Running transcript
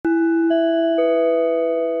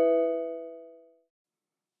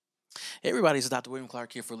Hey everybody, it's Dr. William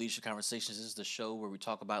Clark here for Leadership Conversations. This is the show where we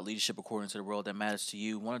talk about leadership according to the world that matters to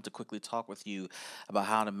you. Wanted to quickly talk with you about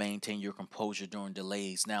how to maintain your composure during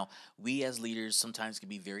delays. Now, we as leaders sometimes can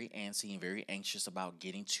be very antsy and very anxious about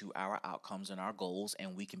getting to our outcomes and our goals,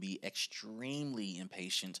 and we can be extremely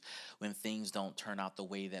impatient when things don't turn out the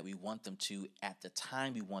way that we want them to at the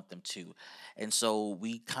time we want them to. And so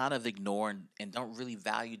we kind of ignore and don't really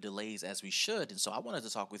value delays as we should. And so I wanted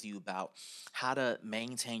to talk with you about how to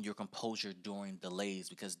maintain your composure during delays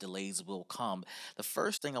because delays will come. The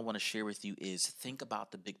first thing I want to share with you is think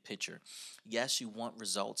about the big picture. Yes, you want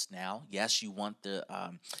results now. Yes, you want the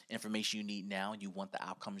information you need now. You want the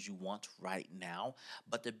outcomes you want right now.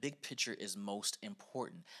 But the big picture is most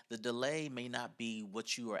important. The delay may not be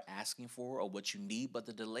what you are asking for or what you need, but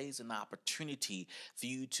the delay is an opportunity for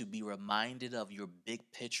you to be reminded of your big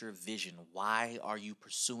picture vision. Why are you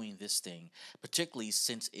pursuing this thing, particularly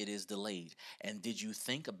since it is delayed? And did you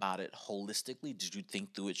think about it holistically? Did you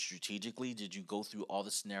think through it strategically? Did you go through all the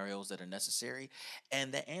scenarios that are necessary?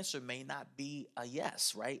 And the answer may not be a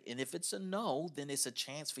yes, right? And if it's a no, then it's a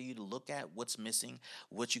chance for you to look at what's missing,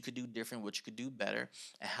 what you could do different, what you could do better,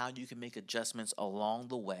 and how you can make adjustments along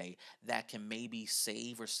the way that can maybe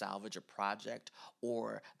save or salvage a project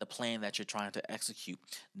or the plan that you're trying to execute.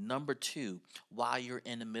 Number two, while you're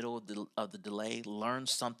in the middle of the delay, learn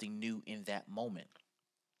something new in that moment.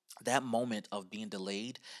 That moment of being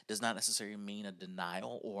delayed does not necessarily mean a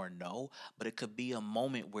denial or a no, but it could be a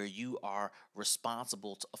moment where you are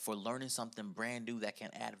responsible for learning something brand new that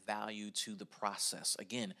can add value to the process.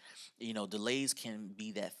 Again, delays can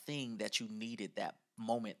be that thing that you needed, that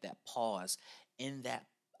moment, that pause in that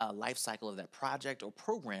life cycle of that project or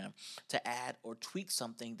program to add or tweak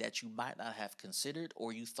something that you might not have considered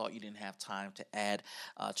or you thought you didn't have time to add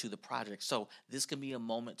to the project. So this can be a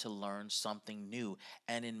moment to learn something new.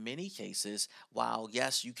 And in many cases, while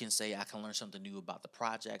yes, you can say I can learn something new about the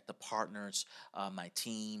project, the partners, my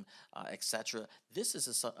team, etc. This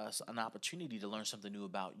is an opportunity to learn something new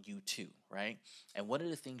about you too, right? And one of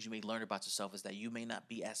the things you may learn about yourself is that you may not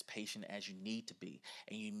be as patient as you need to be,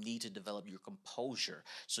 and you need to develop your composure.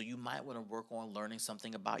 So you might want to work on learning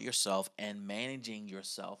something about yourself and managing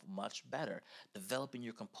yourself much better, developing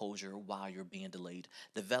your composure while you're being delayed,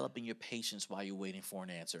 developing your patience while you're waiting for an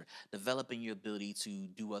answer, developing your ability to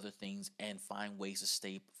do other things and find ways to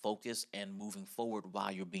stay focused and moving forward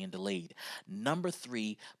while you're being delayed. Number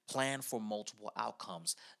three, plan for multiple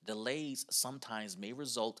outcomes. Delays sometimes may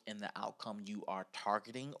result in the outcome you are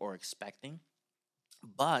targeting or expecting,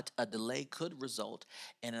 but a delay could result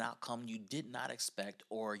in an outcome you did not expect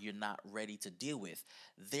or you're not ready to deal with.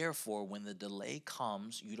 Therefore, when the delay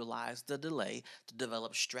comes, utilize the delay to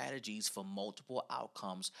develop strategies for multiple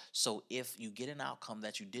outcomes. So if you get an outcome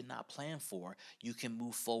that you did not plan for, you can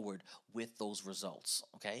move forward with those results.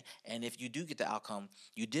 Okay. And if you do get the outcome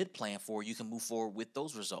you did plan for, you can move forward with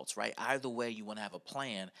those results, right? Either way, you want to have a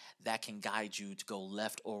plan that can guide you to go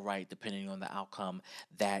left or right depending on the outcome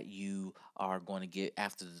that you are going to get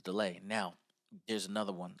after the delay. Now, there's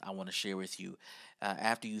another one I want to share with you.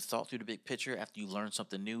 After you thought through the big picture, after you learned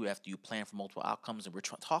something new, after you plan for multiple outcomes, and we're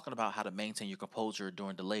talking about how to maintain your composure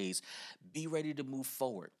during delays, be ready to move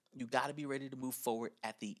forward. You got to be ready to move forward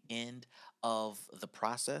at the end of the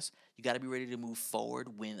process. You got to be ready to move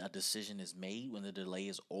forward when a decision is made, when the delay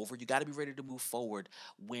is over. You got to be ready to move forward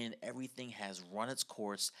when everything has run its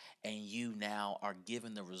course and you now are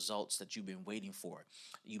given the results that you've been waiting for.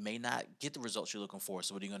 You may not get the results you're looking for.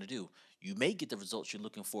 So what are you going to do? You may get the results you're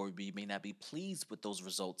looking for, but you may not be pleased with those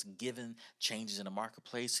results given changes in the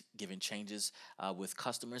marketplace, given changes with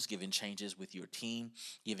customers, given changes with your team,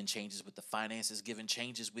 given changes with the finances, given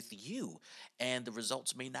changes with you. And the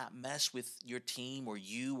results may not mesh with your team or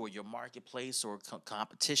you or your marketplace or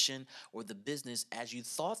competition or the business as you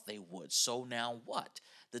thought they would. So now what?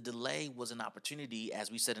 The delay was an opportunity,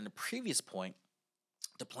 as we said in the previous point,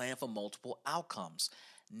 to plan for multiple outcomes.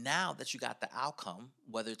 Now that you got the outcome,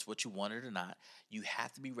 whether it's what you wanted or not, you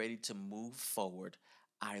have to be ready to move forward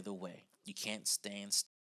either way. You can't stand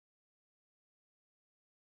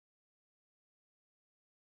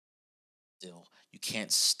still. You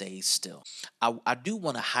can't stay still. I do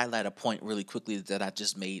want to highlight a point really quickly that I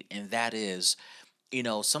just made, and that is,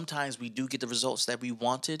 sometimes we do get the results that we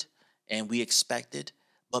wanted and we expected,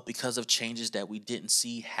 but because of changes that we didn't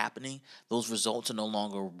see happening, those results are no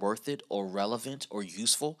longer worth it or relevant or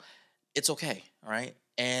useful. It's okay. All right.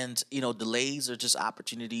 And delays are just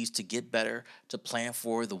opportunities to get better, to plan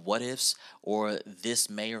for the what ifs, or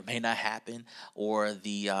this may or may not happen, or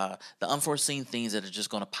the unforeseen things that are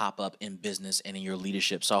just going to pop up in business and in your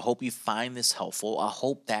leadership. So I hope you find this helpful. I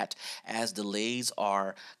hope that as delays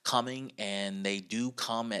are coming, and they do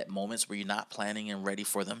come at moments where you're not planning and ready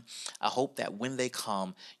for them, I hope that when they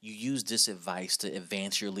come, you use this advice to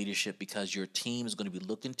advance your leadership, because your team is going to be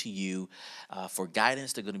looking to you for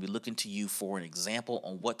guidance. They're going to be looking to you for an example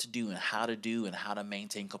on what to do and how to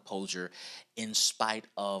maintain composure in spite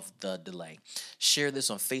of the delay. Share this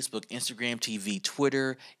on Facebook, Instagram, TV,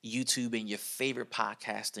 Twitter, YouTube, and your favorite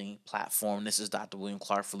podcasting platform. This is Dr. William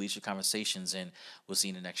Clark for Leadership Conversations, and we'll see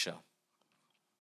you in the next show.